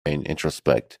brain,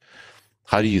 introspect.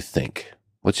 How do you think?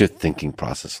 What's your thinking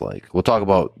process like? We'll talk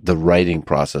about the writing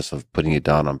process of putting it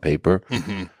down on paper,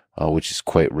 Hmm. which is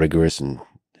quite rigorous and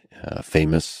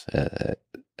famous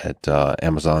at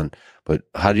Amazon. But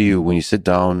how do you, when you sit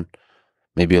down,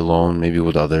 maybe alone, maybe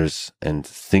with others, and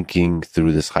thinking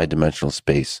through this high dimensional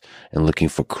space and looking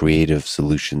for creative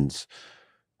solutions,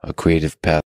 a creative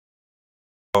path?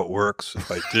 How it works.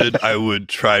 If I did, I would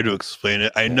try to explain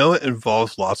it. I know it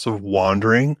involves lots of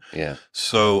wandering. Yeah.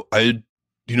 So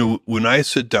when I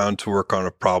sit down to work on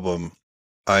a problem,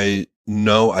 I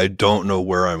know I don't know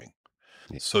where I'm.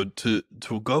 Yeah. So to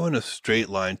go in a straight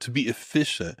line, to be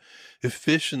efficient,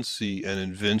 efficiency and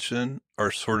invention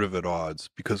are sort of at odds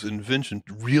because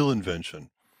real invention,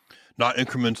 not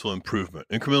incremental improvement.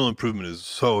 Incremental improvement is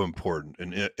so important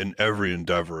in every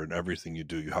endeavor and everything you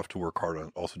do. You have to work hard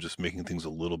on also just making things a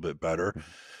little bit better.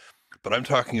 But I'm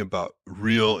talking about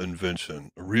real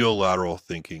invention, real lateral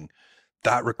thinking.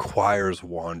 That requires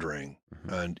wandering.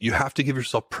 Mhm. And you have to give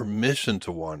yourself permission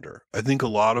to wander. I think a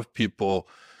lot of people,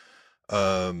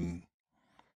 um,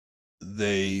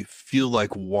 they feel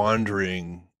like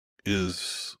wandering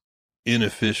is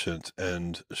inefficient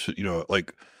and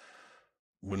like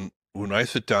when I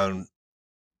sit down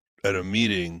at a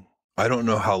meeting, I don't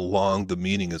know how long the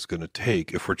meeting is going to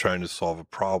take if we're trying to solve a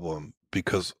problem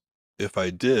because if I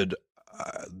did,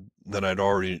 uh, then I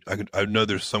know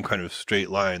there's some kind of straight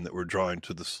line that we're drawing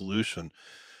to the solution.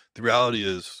 The reality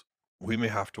is we may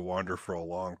have to wander for a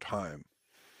long time.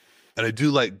 And I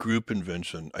do like group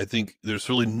invention. I think there's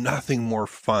really nothing more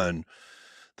fun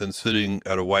than sitting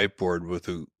at a whiteboard with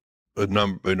a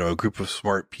group of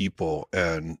smart people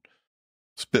and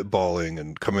spitballing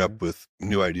and coming up with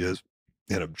new ideas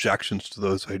and objections to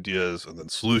those ideas and then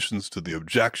solutions to the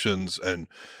objections and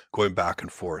going back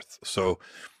and forth. So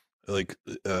like,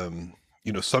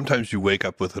 sometimes you wake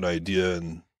up with an idea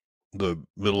in the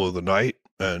middle of the night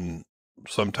and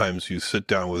sometimes you sit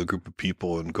down with a group of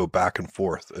people and go back and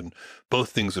forth and both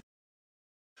things.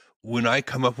 When I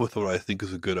come up with what I think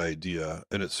is a good idea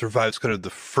and it survives kind of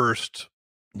the first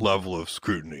level of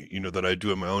scrutiny, that I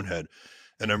do in my own head,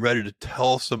 and I'm ready to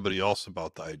tell somebody else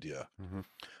about the idea, Mhm.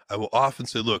 I will often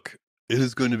say, look, it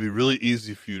is going to be really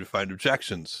easy for you to find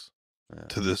objections Yeah.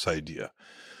 to this idea,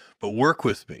 but work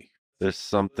with me. There's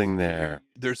something there.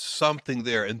 There's something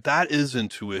there, and that is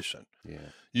intuition. Yeah.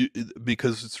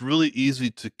 Because it's really easy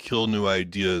to kill new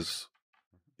ideas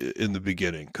in the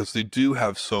beginning because they do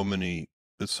have so many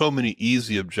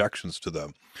easy objections to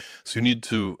them. So you need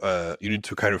to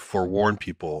kind of forewarn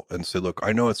people and say, look,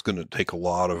 I know it's going to take a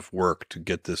lot of work to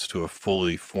get this to a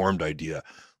fully formed idea.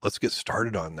 Let's get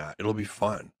started on that. It'll be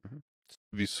fun. Mhm.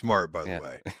 Be smart, by the Yeah.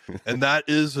 way. And that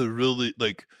is a really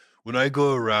like when I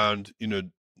go around,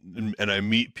 and I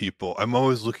meet people, I'm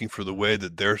always looking for the way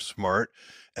that they're smart.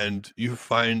 And you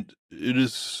find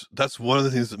that's one of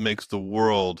the things that makes the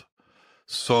world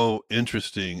so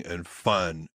interesting and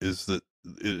fun is that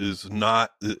it's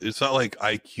not like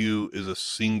IQ is a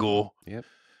single Yep.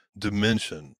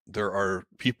 dimension. There are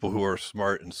people who are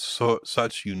smart in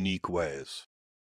such unique ways.